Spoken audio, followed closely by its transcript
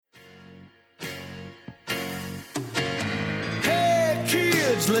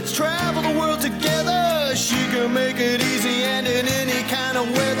kids, let's travel the world together. She can make it easy and in any kind of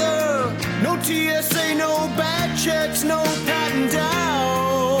weather. No TSA, no bad checks, no patting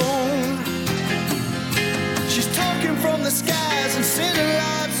down. She's talking from the skies and sending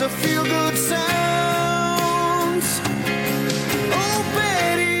lots of feel-good sounds. Oh,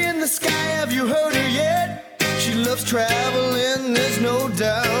 Betty in the sky, have you heard her yet? She loves traveling, there's no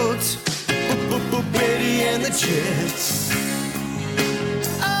doubt. Betty and the Jets.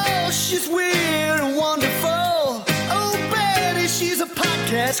 Oh, she's weird and wonderful. Oh, Betty, she's a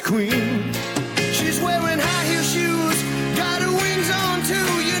podcast queen. She's wearing high heel shoes, got her wings on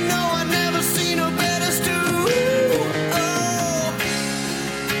too. You know I've never seen her better stew.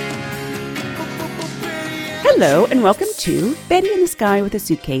 Hello and welcome to Betty in the Sky with a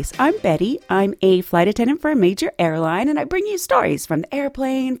Suitcase. I'm Betty. I'm a flight attendant for a major airline, and I bring you stories from the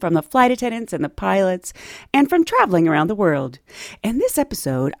airplane, from the flight attendants and the pilots, and from traveling around the world. In this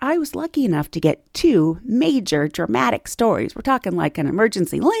episode, I was lucky enough to get two major dramatic stories. We're talking like an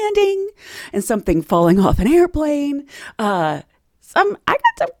emergency landing and something falling off an airplane. I got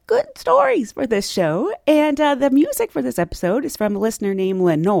some good stories for this show, and the music for this episode is from a listener named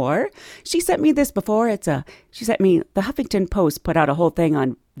Lenore. She sent me this before. The Huffington Post put out a whole thing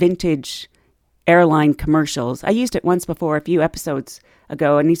on vintage airline commercials. I used it once before a few episodes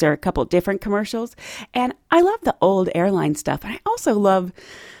ago, and these are a couple different commercials. And I love the old airline stuff, and I also love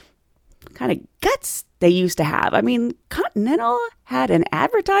kind of guts they used to have. I mean, Continental had an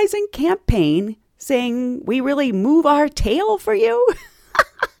advertising campaign saying, "We really move our tail for you."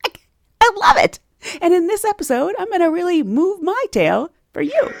 I love it. And in this episode, I'm going to really move my tail for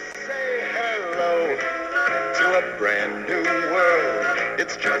you. Say hello to a brand new world.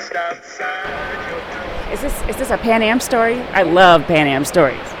 It's just outside your door. Is this a Pan Am story? I love Pan Am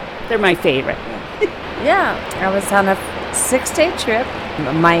stories. They're my favorite. Yeah, I was on a 6-day trip,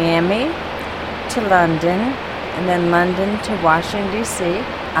 Miami to London, and then London to Washington, D.C.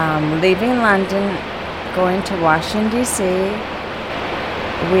 Leaving London, going to Washington, D.C.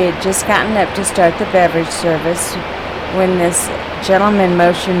 We had just gotten up to start the beverage service when this gentleman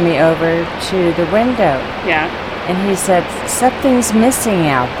motioned me over to the window. Yeah. And he said, "Something's missing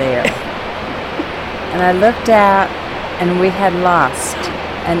out there." And I looked out, and we had lost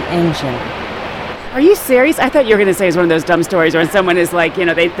an engine. Are you serious? I thought you were going to say it's one of those dumb stories where someone is like,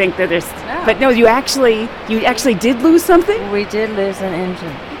 they think that there's... No. But no, you actually did lose something? We did lose an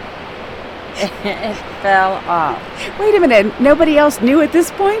engine. It fell off. Wait a minute. Nobody else knew at this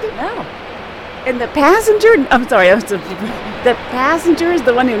point? No. And the passenger... I'm sorry. The passenger is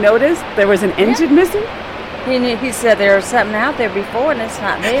the one who noticed there was an engine missing? He said there was something out there before and it's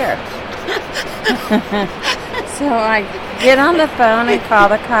not there. So I get on the phone and call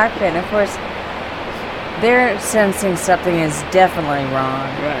the cockpit. Of course, they're sensing something is definitely wrong.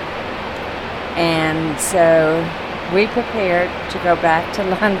 Right. And so we prepared to go back to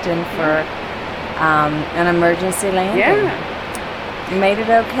London for an emergency landing. Yeah. Made it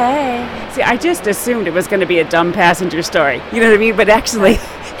okay. See, I just assumed it was going to be a dumb passenger story. You know what I mean? But actually,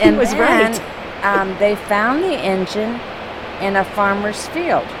 he was right. They found the engine in a farmer's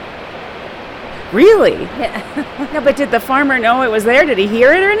field. Really? Yeah. No, but did the farmer know it was there? Did he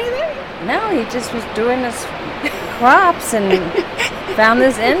hear it or anything? No, he just was doing his crops and found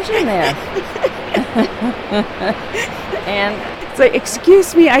this engine there. And so,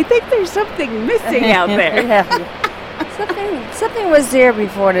 excuse me, I think there's something missing out there. Yeah. Something was there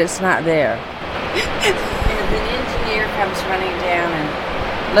before it's not there. And the engineer comes running down and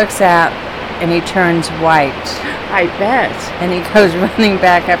looks out, and he turns white. I bet. And he goes running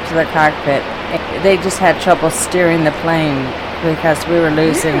back up to the cockpit. They just had trouble steering the plane because we were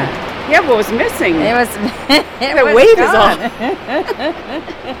losing. Yeah, what was missing? It was. The weight is off.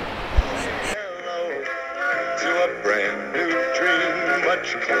 Hello to a brand new dream,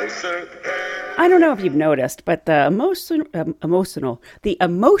 much closer. I don't know if you've noticed, but the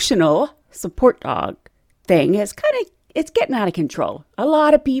emotional support dog thing is it's getting out of control. A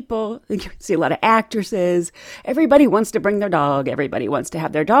lot of people, you see a lot of actresses, everybody wants to bring their dog, everybody wants to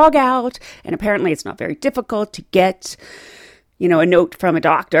have their dog out, and apparently it's not very difficult to get, a note from a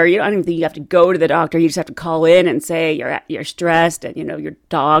doctor. I don't even think you have to go to the doctor. You just have to call in and say you're stressed and, your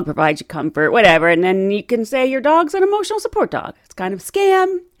dog provides you comfort, whatever. And then you can say your dog's an emotional support dog. It's kind of a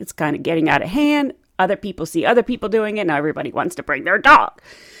scam. It's kind of getting out of hand. Other people see other people doing it. Now everybody wants to bring their dog.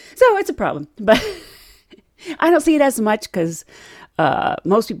 So it's a problem. But I don't see it as much because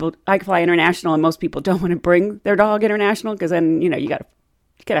most people, I fly international and most people don't want to bring their dog international because then, you got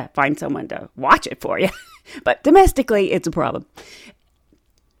to find someone to watch it for you. But domestically, it's a problem.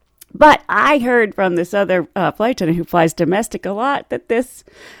 But I heard from this other flight attendant who flies domestic a lot that this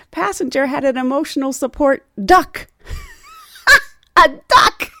passenger had an emotional support duck. A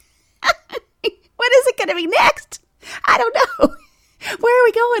duck! What is it going to be next? I don't know. Where are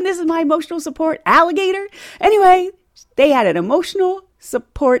we going? This is my emotional support alligator. Anyway, they had an emotional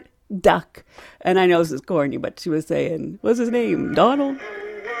support duck. And I know this is corny, but she was saying, what's his name? Donald?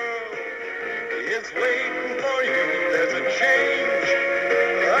 It's waiting for you. There's a change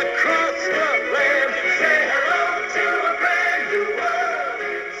across the land. Say hello to a brand new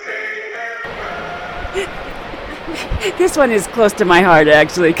world. Say hello. This one is close to my heart,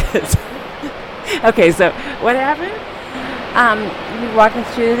 actually, because... Okay, so what happened? You're walking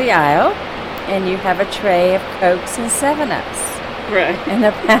through the aisle, and you have a tray of Cokes and 7-Ups. Right. And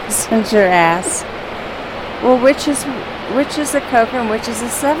the passenger asks, well, which is the Coke and which is the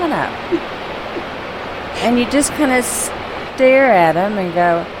 7-Up? And you just kind of stare at him and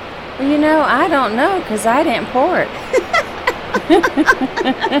go, well, I don't know because I didn't pour it.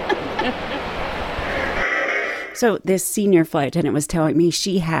 So this senior flight attendant was telling me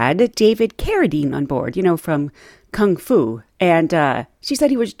she had David Carradine on board, from Kung Fu. And she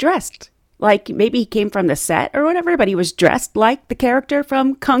said he was dressed like maybe he came from the set or whatever, but he was dressed like the character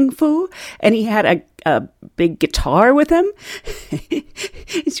from Kung Fu. And he had a big guitar with him.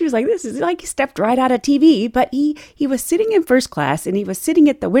 And she was like, this is like he stepped right out of TV. But he was sitting in first class and he was sitting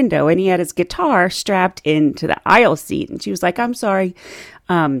at the window and he had his guitar strapped into the aisle seat. And she was like, I'm sorry,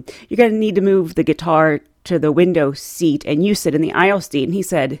 you're going to need to move the guitar to the window seat and you sit in the aisle seat. And he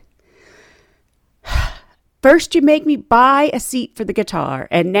said, first you make me buy a seat for the guitar,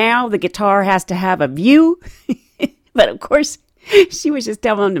 and now the guitar has to have a view. But of course, she was just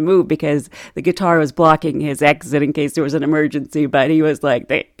telling him to move because the guitar was blocking his exit in case there was an emergency. But he was like,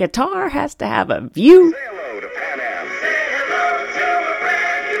 the guitar has to have a view. Say hello to Pan Am. Say hello to a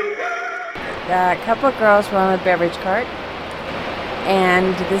brand new world. A couple of girls were on a beverage cart,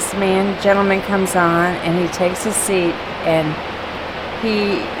 and this gentleman comes on, and he takes a seat, and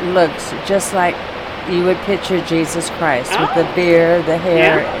he looks just like you would picture Jesus Christ with the beard, the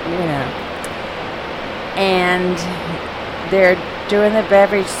hair, And they're doing the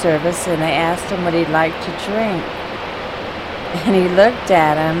beverage service, and they asked him what he'd like to drink. And he looked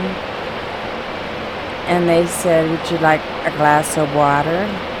at him, and they said, would you like a glass of water?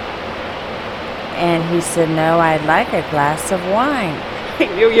 And he said, no, I'd like a glass of wine. I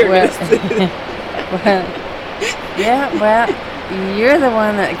knew you were going to say you're the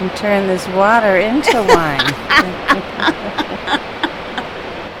one that can turn this water into wine.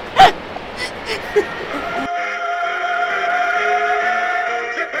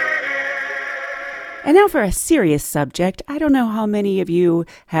 And now for a serious subject. I don't know how many of you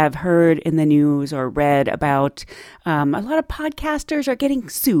have heard in the news or read about a lot of podcasters are getting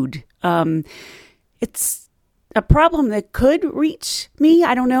sued. It's a problem that could reach me.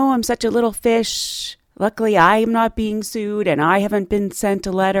 I don't know. I'm such a little fish. Luckily, I am not being sued and I haven't been sent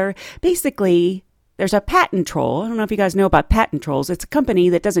a letter. Basically, there's a patent troll. I don't know if you guys know about patent trolls. It's a company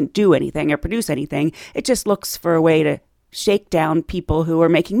that doesn't do anything or produce anything. It just looks for a way to shake down people who are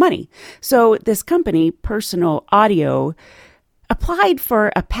making money. So this company, Personal Audio, applied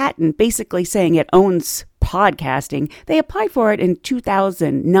for a patent basically saying it owns podcasting. They applied for it in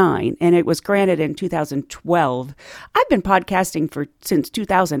 2009 and it was granted in 2012. I've been podcasting since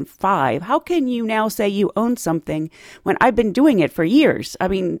 2005. How can you now say you own something when I've been doing it for years? I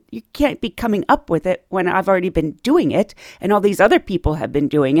mean, you can't be coming up with it when I've already been doing it and all these other people have been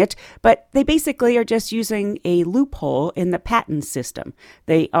doing it, but they basically are just using a loophole in the patent system.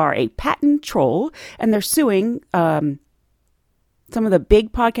 They are a patent troll and they're suing some of the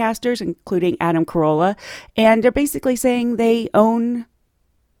big podcasters, including Adam Carolla, and they're basically saying they own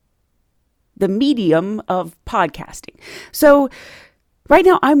the medium of podcasting. So right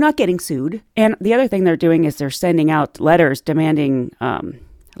now, I'm not getting sued. And the other thing they're doing is they're sending out letters demanding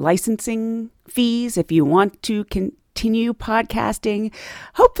licensing fees if you want to continue podcasting.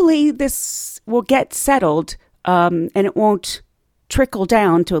 Hopefully, this will get settled and it won't trickle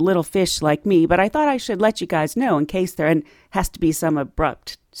down to a little fish like me, but I thought I should let you guys know in case there has to be some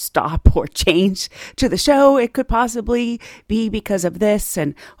abrupt stop or change to the show. It could possibly be because of this,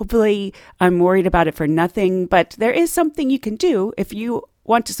 and hopefully I'm worried about it for nothing, but there is something you can do if you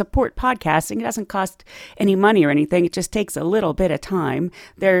want to support podcasting. It doesn't cost any money or anything. It just takes a little bit of time.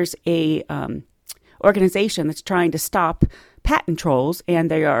 There's a organization that's trying to stop patent trolls,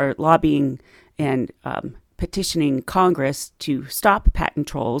 and they are lobbying and petitioning Congress to stop patent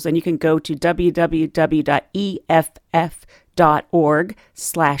trolls. And you can go to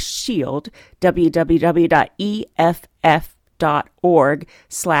www.eff.org/shield, www.eff.org/shield,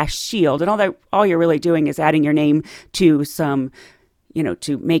 change.org/shield. And all you're really doing is adding your name to some,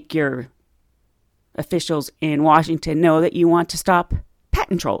 to make your officials in Washington know that you want to stop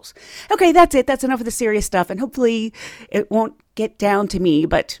patent trolls. Okay, that's it. That's enough of the serious stuff. And hopefully it won't get down to me.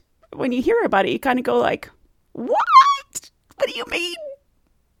 But when you hear about it, you kind of go like, what? What do you mean?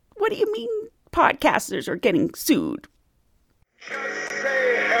 What do you mean podcasters are getting sued?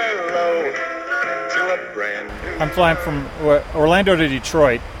 Say hello to a brand new... I'm flying from Orlando to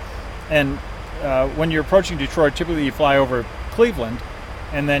Detroit, and when you're approaching Detroit, typically you fly over Cleveland,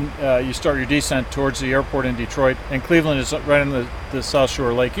 and then you start your descent towards the airport in Detroit, and Cleveland is right on the south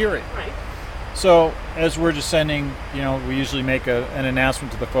shore of Lake Erie. Right. So as we're descending, we usually make an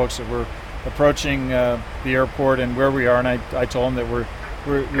announcement to the folks that we're approaching the airport and where we are, and I told them that we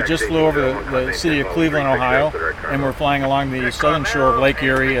just flew over the city of Cleveland, Ohio, and we're flying along the southern shore of Lake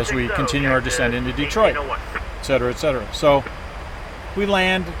Erie as we continue our descent into Detroit, et cetera, et cetera. So we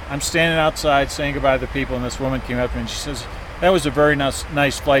land, I'm standing outside saying goodbye to the people, and this woman came up to me and she says, "That was a very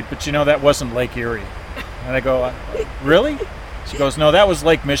nice flight, but that wasn't Lake Erie." And I go, "Really?" She goes, "No, that was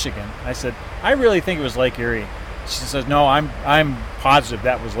Lake Michigan." I said, "I really think it was Lake Erie." She says, "No, I'm positive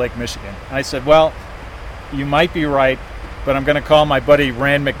that was Lake Michigan." I said, "Well, you might be right, but I'm going to call my buddy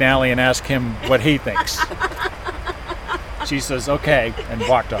Rand McNally and ask him what he thinks." She says, "Okay," and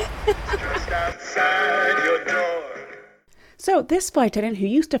walked off. Just outside your door. So this flight attendant who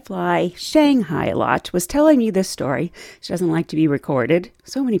used to fly Shanghai a lot was telling me this story. She doesn't like to be recorded.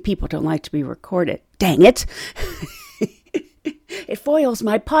 So many people don't like to be recorded. Dang it. It foils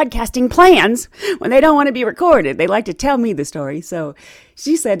my podcasting plans when they don't want to be recorded. They like to tell me the story. So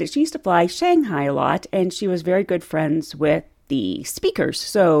she said that she used to fly Shanghai a lot, and she was very good friends with the speakers.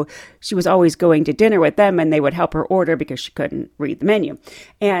 So she was always going to dinner with them, and they would help her order because she couldn't read the menu.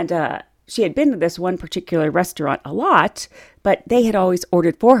 And she had been to this one particular restaurant a lot, but they had always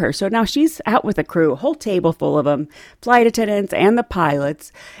ordered for her. So now she's out with a crew, a whole table full of them, flight attendants and the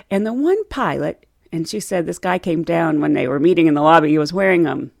pilots. And the one pilot, and she said this guy came down when they were meeting in the lobby. He was wearing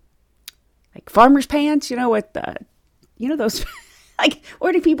like farmer's pants, with those, like,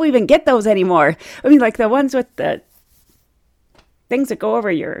 where do people even get those anymore? I mean, like the ones with the things that go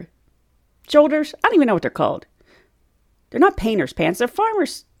over your shoulders. I don't even know what they're called. They're not painter's pants. They're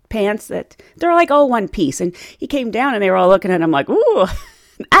farmer's pants that they're like all one piece. And he came down and they were all looking at him like, ooh,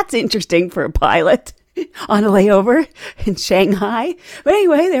 that's interesting for a pilot on a layover in Shanghai. But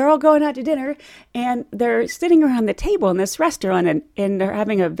anyway, they're all going out to dinner and they're sitting around the table in this restaurant and they're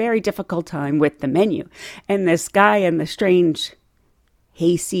having a very difficult time with the menu. And this guy in the strange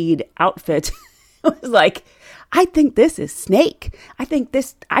hayseed outfit was like, I think this is snake. I think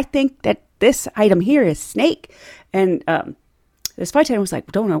that this item here is snake. And this flight attendant was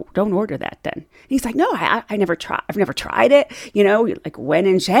like, don't order that then. And he's like, no, I've never tried it. Like when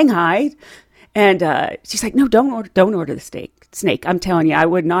in Shanghai. And she's like, no, don't order the snake. I'm telling you, I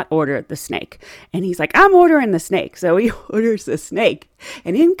would not order the snake. And he's like, I'm ordering the snake. So he orders the snake.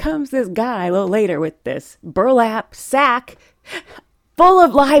 And in comes this guy a little later with this burlap sack full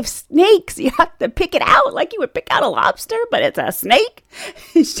of live snakes. You have to pick it out like you would pick out a lobster, but it's a snake.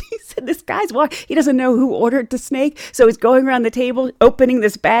 And she said this guy's he doesn't know who ordered the snake. So he's going around the table, opening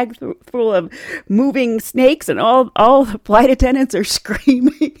this bag full of moving snakes, and all the flight attendants are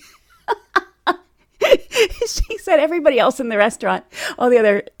screaming. She said everybody else in the restaurant, all the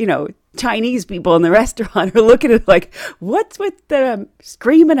other, Chinese people in the restaurant are looking at it like, what's with the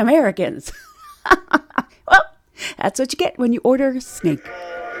screaming Americans? Well, that's what you get when you order a snake.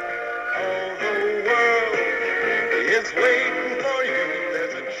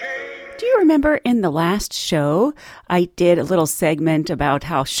 Do you remember in the last show, I did a little segment about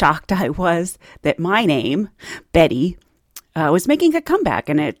how shocked I was that my name, Betty, was making a comeback,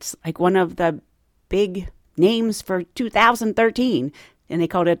 and it's like one of the big names for 2013, and they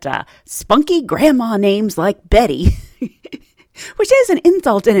called it spunky grandma names like Betty, which is an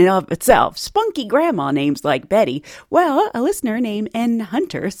insult in and of itself. Spunky grandma names like Betty. Well, a listener named N.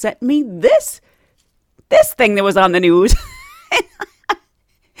 Hunter sent me this thing that was on the news.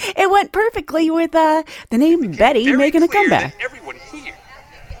 It went perfectly with the name Betty making a comeback. Everyone here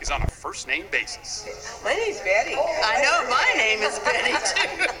is on a first name basis. My name's Betty. I know, my name is Betty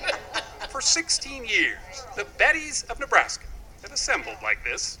too. For 16 years, the Bettys of Nebraska have assembled like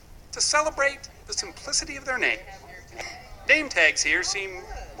this to celebrate the simplicity of their name. Name tags here seem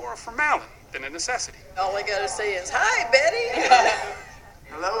more a formality than a necessity. All I gotta say is, hi, Betty.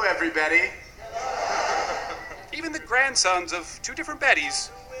 Hello, everybody. Even the grandsons of two different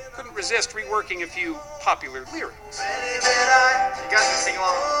Bettys couldn't resist reworking a few popular lyrics. You guys can sing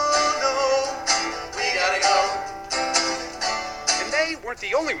along. Oh, no, we gotta go. weren't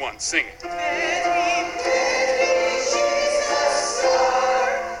the only ones singing.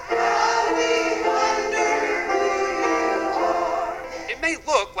 It may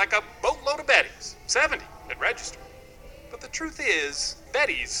look like a boatload of Bettys, 70 at register. But the truth is,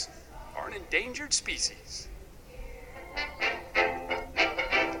 Bettys are an endangered species. In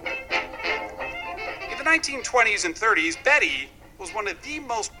the 1920s and 30s, Betty was one of the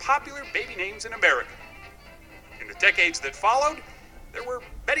most popular baby names in America. In the decades that followed, there were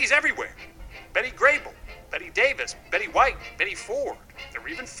Bettys everywhere. Betty Grable, Betty Davis, Betty White, Betty Ford. There were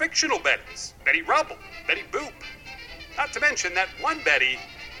even fictional Bettys. Betty Rubble, Betty Boop. Not to mention that one Betty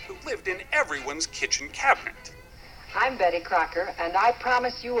who lived in everyone's kitchen cabinet. I'm Betty Crocker, and I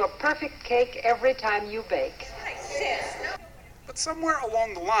promise you a perfect cake every time you bake. But somewhere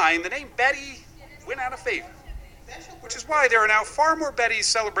along the line, the name Betty went out of favor. Which is why there are now far more Bettys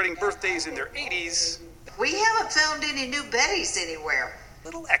celebrating birthdays in their 80s. We haven't found any new Bettys anywhere. A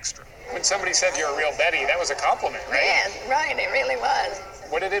little extra. When somebody said you're a real Betty, that was a compliment, right? Yes, right, it really was.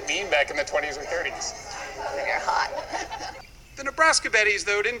 What did it mean back in the 20s or 30s? You're hot. The Nebraska Bettys,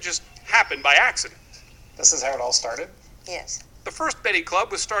 though, didn't just happen by accident. This is how it all started? Yes. The first Betty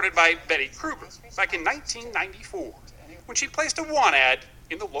Club was started by Betty Kruger back in 1994, when she placed a want ad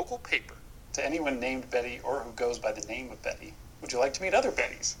in the local paper. To anyone named Betty or who goes by the name of Betty, would you like to meet other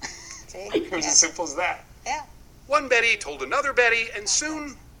Bettys? See? It was as simple as that. Yeah. One Betty told another Betty, and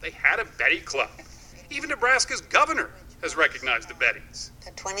soon they had a Betty Club. Even Nebraska's governor has recognized the Bettys.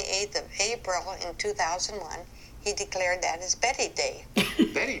 The 28th of April in 2001, he declared that as Betty Day.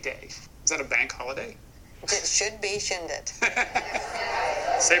 Betty Day? Is that a bank holiday? It should be, shouldn't it?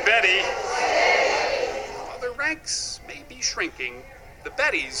 Say Betty. While their ranks may be shrinking, the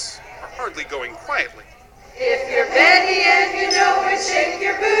Bettys are hardly going quietly. If you're Betty and you know it, shake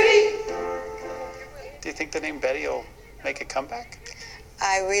your booty. Do you think the name Betty will make a comeback?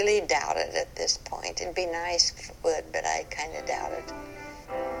 I really doubt it at this point. It'd be nice if it would, but I kind of doubt it.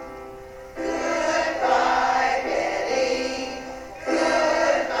 Goodbye, Betty.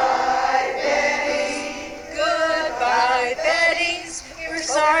 Goodbye, Betty. Goodbye, Bettys. We're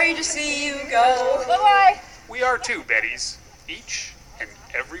sorry to see you go. Bye-bye. We are too, Bettys, each and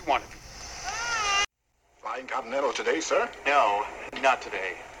every one of you. Flying Continental today, sir? No, not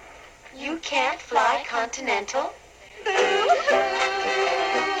today. You can't fly Continental? We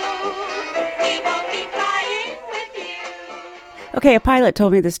won't be flying with you. Okay, a pilot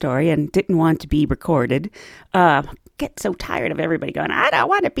told me the story and didn't want to be recorded. Get so tired of everybody going, I don't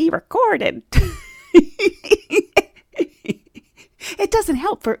want to be recorded. It doesn't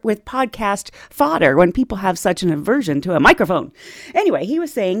help with podcast fodder when people have such an aversion to a microphone. Anyway, he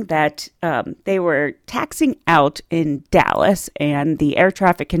was saying that they were taxiing out in Dallas, and the air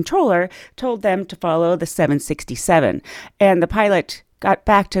traffic controller told them to follow the 767. And the pilot got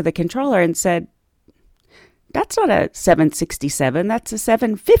back to the controller and said, that's not a 767, that's a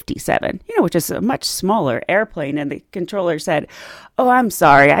 757, which is a much smaller airplane. And the controller said, oh, I'm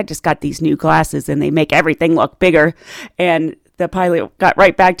sorry, I just got these new glasses and they make everything look bigger. And the pilot got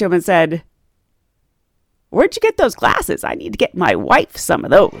right back to him and said, where'd you get those glasses? I need to get my wife some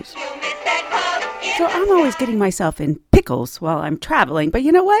of those. So I'm always getting myself in pickles while I'm traveling. But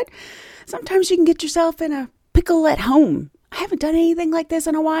you know what? Sometimes you can get yourself in a pickle at home. I haven't done anything like this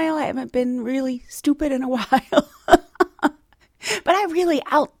in a while. I haven't been really stupid in a while. But I really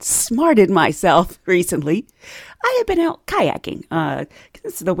outsmarted myself recently. I have been out kayaking.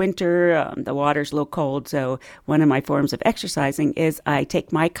 It's the winter, the water's a little cold, so one of my forms of exercising is I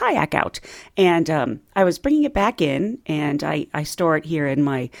take my kayak out. And I was bringing it back in, and I store it here in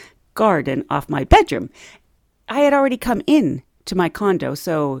my garden off my bedroom. I had already come in to my condo,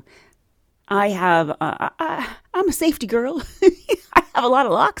 so I have, I'm a safety girl. I have a lot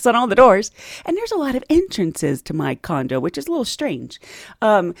of locks on all the doors, and there's a lot of entrances to my condo, which is a little strange.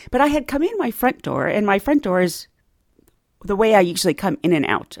 But I had come in my front door, and my front door is the way I usually come in and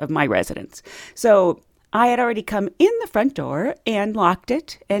out of my residence. So I had already come in the front door and locked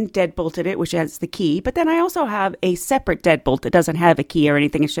it and deadbolted it, which has the key. But then I also have a separate deadbolt that doesn't have a key or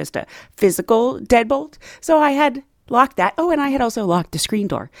anything. It's just a physical deadbolt. So I had locked that. Oh, and I had also locked the screen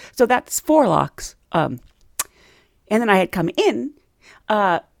door. So that's 4 locks. And then I had come in,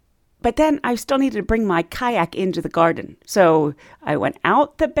 but then I still needed to bring my kayak into the garden. So I went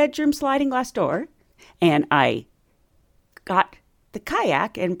out the bedroom sliding glass door, and I got the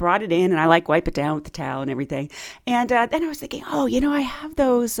kayak and brought it in, and I wipe it down with the towel and everything. And then I was thinking, I have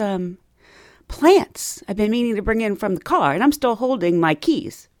those plants I've been meaning to bring in from the car, and I'm still holding my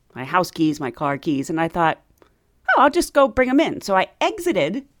keys, my house keys, my car keys. And I thought, I'll just go bring them in. So I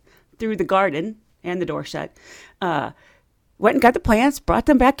exited through the garden and the door shut, went and got the plants, brought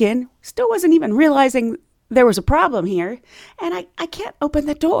them back in. Still wasn't even realizing there was a problem here. And I can't open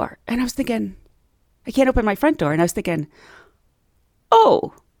the door. And I was thinking, I can't open my front door. And I was thinking,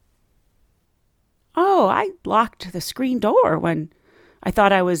 oh, I locked the screen door when I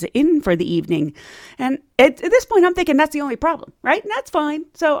thought I was in for the evening. And at this point, I'm thinking that's the only problem, right? And that's fine.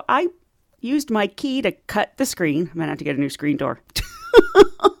 So I used my key to cut the screen. I'm going to have to get a new screen door.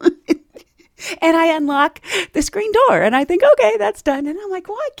 And I unlock the screen door. And I think, okay, that's done. And I'm like,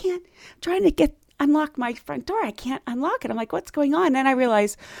 well, I can't. I'm trying to unlock my front door. I can't unlock it. I'm like, what's going on? And then I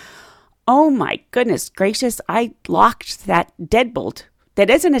realize, oh my goodness gracious, I locked that deadbolt that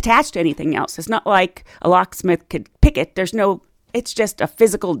isn't attached to anything else. It's not like a locksmith could pick it. It's just a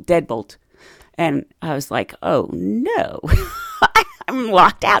physical deadbolt. And I was like, oh no, I'm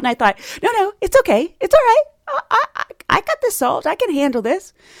locked out. And I thought, no, it's okay. It's all right. I got this solved. I can handle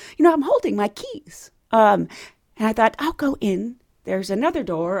this. I'm holding my keys. And I thought, I'll go in. There's another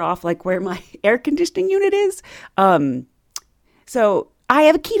door off like where my air conditioning unit is. So I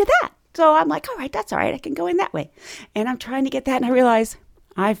have a key to that. So I'm like, all right, that's all right. I can go in that way. And I'm trying to get that. And I realize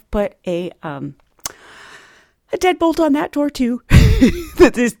I've put a deadbolt on that door too.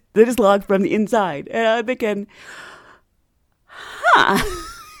 that is locked from the inside. And I'm thinking,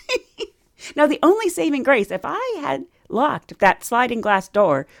 Now, the only saving grace, if I had locked that sliding glass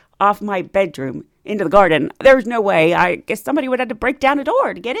door off my bedroom into the garden, there was no way. I guess somebody would have to break down a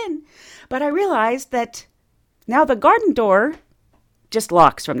door to get in. But I realized that now the garden door just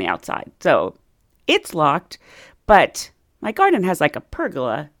locks from the outside. So it's locked, but my garden has like a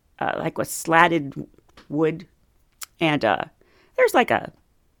pergola, like with slatted wood. And there's like a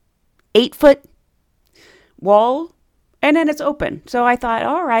 8-foot wall. And then it's open. So I thought,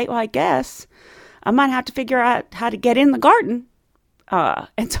 all right, well, I guess I might have to figure out how to get in the garden.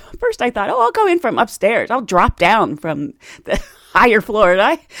 And so first I thought, I'll go in from upstairs. I'll drop down from the higher floor.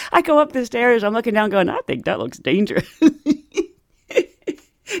 And I go up the stairs. I'm looking down going, I think that looks dangerous.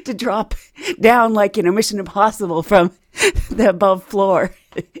 To drop down like, Mission Impossible from the above floor.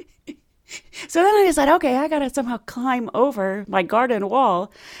 So then I decided, okay, I got to somehow climb over my garden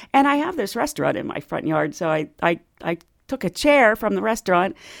wall. And I have this restaurant in my front yard. So I took a chair from the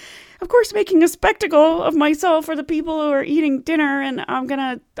restaurant, of course, making a spectacle of myself for the people who are eating dinner. And I'm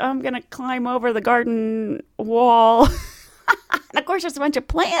gonna climb over the garden wall. And of course, there's a bunch of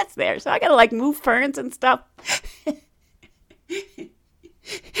plants there. So I got to move ferns and stuff.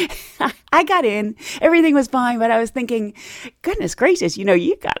 I got in, everything was fine, but I was thinking, goodness gracious, you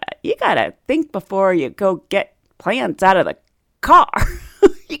gotta think before you go get plants out of the car.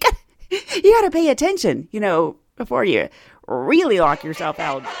 you gotta pay attention, before you really lock yourself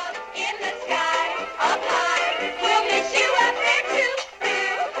out.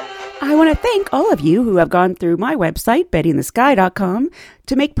 I want to thank all of you who have gone through my website, bettyinthesky.com,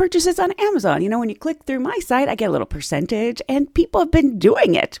 to make purchases on Amazon. When you click through my site, I get a little percentage, and people have been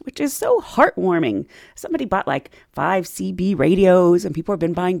doing it, which is so heartwarming. Somebody bought 5 CB radios, and people have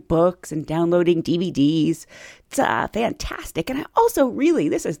been buying books and downloading DVDs. It's fantastic. And I also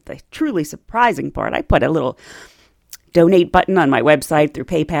this is the truly surprising part, I put a little donate button on my website through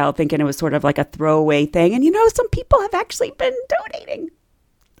PayPal, thinking it was sort of like a throwaway thing. And some people have actually been donating.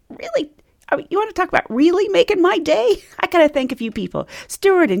 Really, you want to talk about really making my day? I got to thank a few people.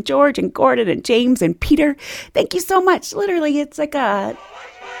 Stuart and George and Gordon and James and Peter. Thank you so much. Literally, it's like a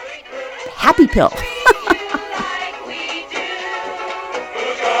happy pill.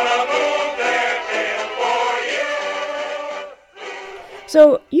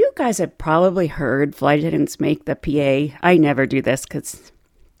 So you guys have probably heard flight attendants make the PA. I never do this because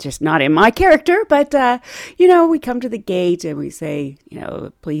just not in my character, but, we come to the gate and we say,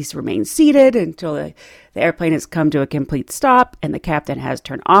 please remain seated until the airplane has come to a complete stop and the captain has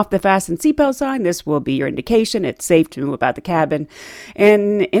turned off the fasten seatbelt sign. This will be your indication it's safe to move about the cabin.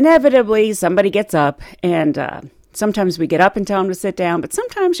 And inevitably, somebody gets up, and sometimes we get up and tell them to sit down, but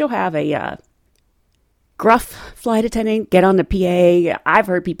sometimes you'll have a gruff flight attendant get on the PA. I've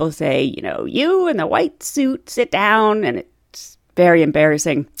heard people say, you in the white suit, sit down, and it's very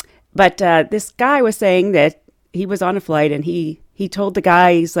embarrassing. But this guy was saying that he was on a flight, and he told the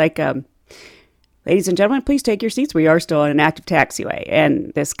guy, he's like, ladies and gentlemen, please take your seats. We are still on an active taxiway.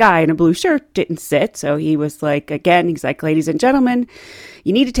 And this guy in a blue shirt didn't sit. So he was like, he's like, ladies and gentlemen,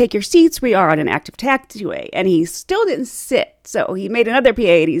 you need to take your seats. We are on an active taxiway. And he still didn't sit. So he made another PA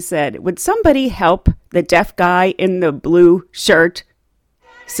and he said, would somebody help the deaf guy in the blue shirt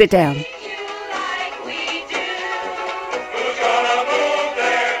sit down?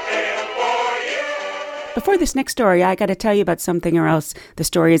 Before this next story, I got to tell you about something, or else the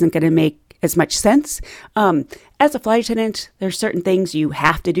story isn't going to make as much sense. As a flight attendant, there's certain things you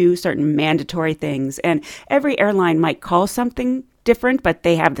have to do, certain mandatory things, and every airline might call something different, but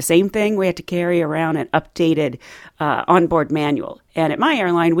they have the same thing. We have to carry around an updated onboard manual. And at my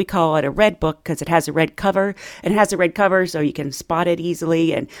airline, we call it a red book because it has a red cover. And it has a red cover so you can spot it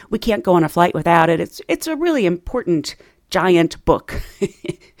easily, and we can't go on a flight without it. It's a really important giant book.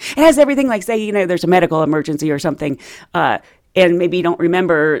 It has everything, like, say, there's a medical emergency or something, and maybe you don't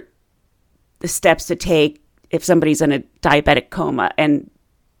remember the steps to take if somebody's in a diabetic coma, and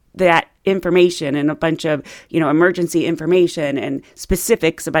that information and a bunch of, emergency information and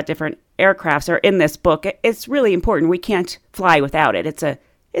specifics about different aircrafts are in this book. It's really important. We can't fly without it. It's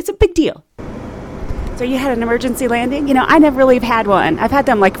a big deal. So you had an emergency landing? I never really have had one. I've had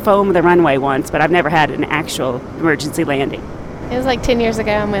them like foam the runway once, but I've never had an actual emergency landing. It was like 10 years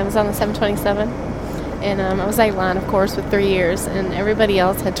ago. I was on the 727. And I was A-line, of course, with 3 years. And everybody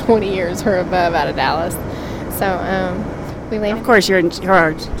else had 20 years or above out of Dallas. So we landed. Of course, you're in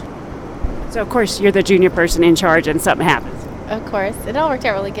charge. So, of course, you're the junior person in charge and something happens. Of course. It all worked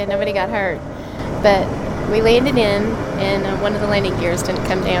out really good. Nobody got hurt. But we landed in, and one of the landing gears didn't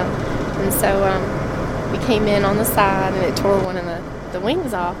come down. And so we came in on the side, and it tore one of the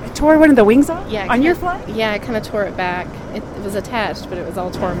wings off. It tore one of the wings off? Yeah. On your flight? Yeah, it kind of tore it back. It was attached, but it was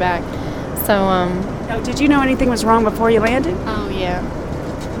all torn back. So, Now, did you know anything was wrong before you landed? Oh, yeah.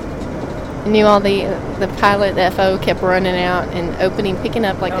 I knew all the pilot, the FO, kept running out and picking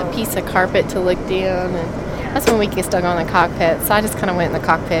up like a piece of carpet to look down, and that's when we get stuck on the cockpit. So I just kind of went in the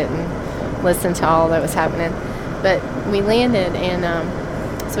cockpit and listened to all that was happening. But we landed,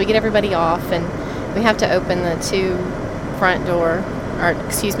 and so we get everybody off, and we have to open the two front door, or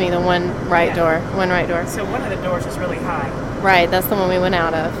excuse me, the one right door. So one of the doors is really high. Right, that's the one we went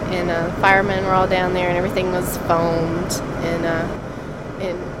out of, and firemen were all down there, and everything was foamed, and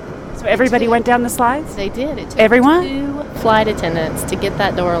so everybody went down the slides? They did. It took everyone? 2 flight attendants to get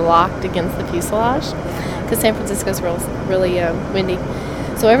that door locked against the fuselage, because San Francisco's really windy.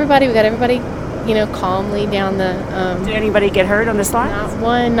 So we got everybody, calmly down the. Did anybody get hurt on the slides?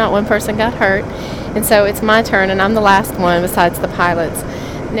 Not one person got hurt, and so it's my turn, and I'm the last one besides the pilots.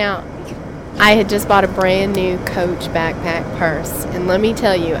 Now, I had just bought a brand new Coach backpack purse, and let me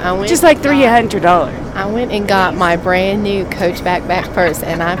tell you, I went just like $300. I went and got my brand new Coach backpack purse,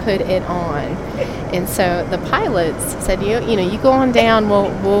 and I put it on. And so the pilots said, you go on down,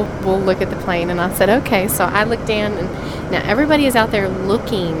 we'll look at the plane. And I said, okay. So I looked down, and now everybody is out there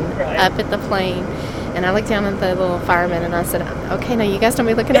looking up at the plane. And I looked down at the little fireman, and I said, okay, now you guys don't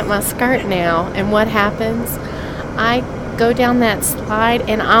be looking at my skirt now. And what happens? I go down that slide,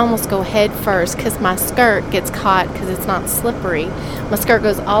 and I almost go head first because my skirt gets caught because it's not slippery. My skirt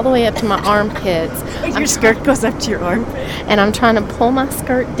goes all the way up to my armpits. Your skirt goes up to your armpit? And I'm trying to pull my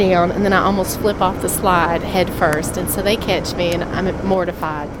skirt down, and then I almost flip off the slide head first. And so they catch me, and I'm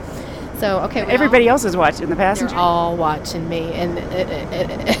mortified. So, okay. Everybody else is watching, the passenger? They're all watching me. And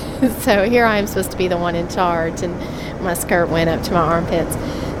so here I am supposed to be the one in charge, and my skirt went up to my armpits.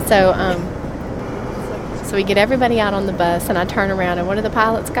 So we get everybody out on the bus, and I turn around, and what do the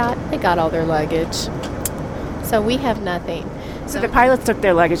pilots got? They got all their luggage. So we have nothing. So the pilots took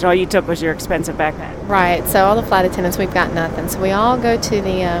their luggage, and all you took was your expensive backpack. Right. So all the flight attendants, we've got nothing. So we all go to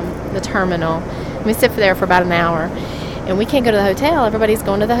the terminal. And we sit there for about an hour, and we can't go to the hotel. Everybody's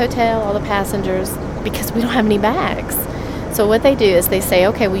going to the hotel, all the passengers, because we don't have any bags. So what they do is they say,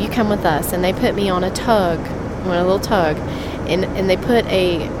 okay, well, you come with us. And they put me on a little tug, and they put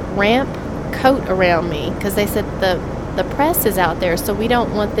a ramp coat around me because they said the press is out there, so we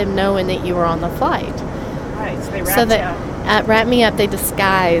don't want them knowing that you were on the flight. Right, so they wrapped me up. They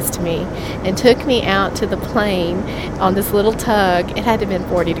disguised me and took me out to the plane on this little tug. It had to have been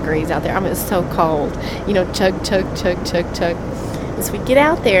 40 degrees out there. I mean, it was so cold. Chug, chug, chug, chug, chug. So we get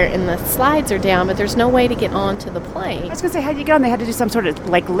out there, and the slides are down, but there's no way to get onto the plane. I was going to say, how'd you get on? They had to do some sort of,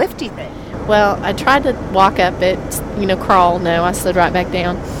 lifty thing. Well, I tried to walk up it, crawl. No, I slid right back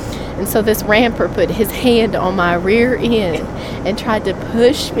down. And so this ramper put his hand on my rear end and tried to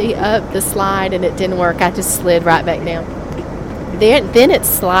push me up the slide, and it didn't work. I just slid right back down. Then it's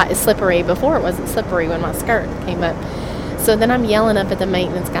slippery. Before it wasn't slippery when my skirt came up. So then I'm yelling up at the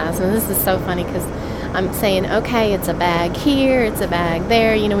maintenance guys, and this is so funny because I'm saying, okay, it's a bag here, it's a bag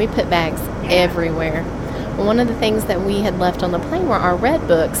there. We put bags everywhere. Well, one of the things that we had left on the plane were our red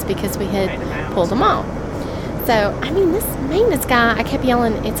books because we had pulled them off. So, this maintenance guy, I kept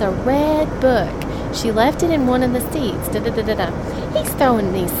yelling, it's a red book. She left it in one of the seats. He's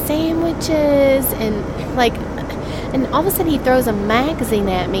throwing these sandwiches and, And all of a sudden he throws a magazine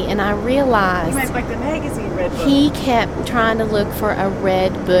at me, and I realized... You meant like the magazine Red Book. He kept trying to look for a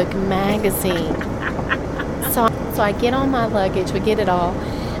Red Book magazine. So I get on my luggage, we get it all.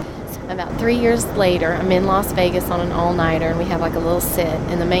 About 3 years later, I'm in Las Vegas on an all-nighter, and we have like a little sit,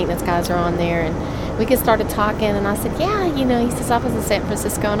 and the maintenance guys are on there, and we just started talking, and I said, yeah, he says, I was in San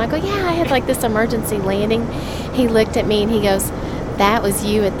Francisco, and I go, yeah, I had like this emergency landing. He looked at me, and he goes, that was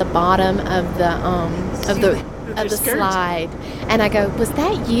you at the bottom of the slide. And I go, was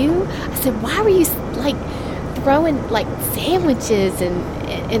that you? I said, why were you like throwing like sandwiches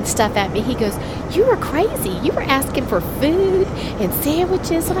and stuff at me? He goes, you were crazy. You were asking for food and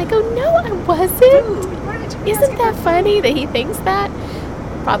sandwiches. And I go, no, I wasn't. Isn't that funny that he thinks that?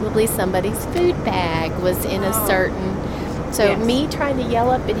 Probably somebody's food bag was in a certain... So yes. Me trying to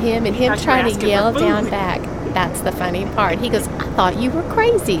yell up at him and him trying to yell down back. That's the funny part. He goes, I thought you were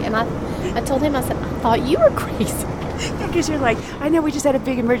crazy. And I told him, I said, I thought you were crazy. Yeah, because you're like, I know we just had a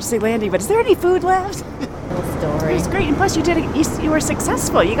big emergency landing, but is there any food left? Story. It was great, and plus you were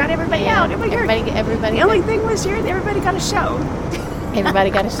successful. You got everybody out. Everybody. The only thing was everybody got a show. Everybody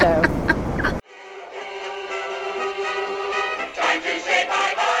got a show. Time to say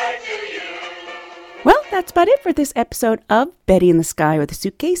bye-bye to you. Well, that's about it for this episode of Betty in the Sky with a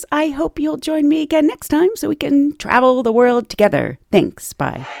Suitcase. I hope you'll join me again next time so we can travel the world together. Thanks.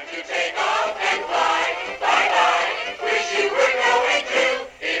 Bye.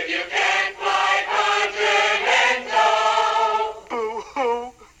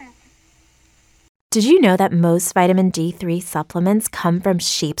 Did you know that most vitamin D3 supplements come from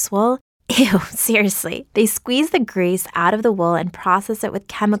sheep's wool? Ew, seriously. They squeeze the grease out of the wool and process it with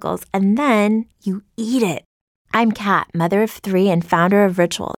chemicals, and then you eat it. I'm Kat, mother of 3 and founder of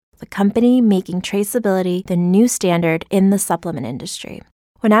Ritual, the company making traceability the new standard in the supplement industry.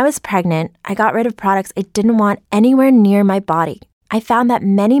 When I was pregnant, I got rid of products I didn't want anywhere near my body. I found that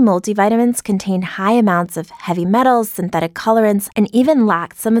many multivitamins contain high amounts of heavy metals, synthetic colorants, and even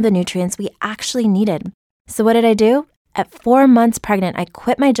lacked some of the nutrients we actually needed. So what did I do? At 4 months pregnant, I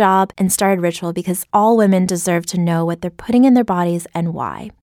quit my job and started Ritual because all women deserve to know what they're putting in their bodies and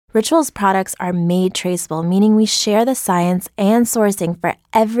why. Ritual's products are made traceable, meaning we share the science and sourcing for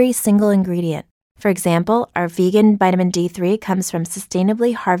every single ingredient. For example, our vegan vitamin D3 comes from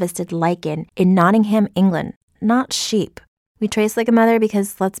sustainably harvested lichen in Nottingham, England, not sheep. We trace like a mother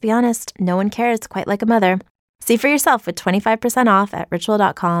because, let's be honest, no one cares quite like a mother. See for yourself with 25% off at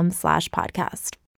ritual.com/podcast.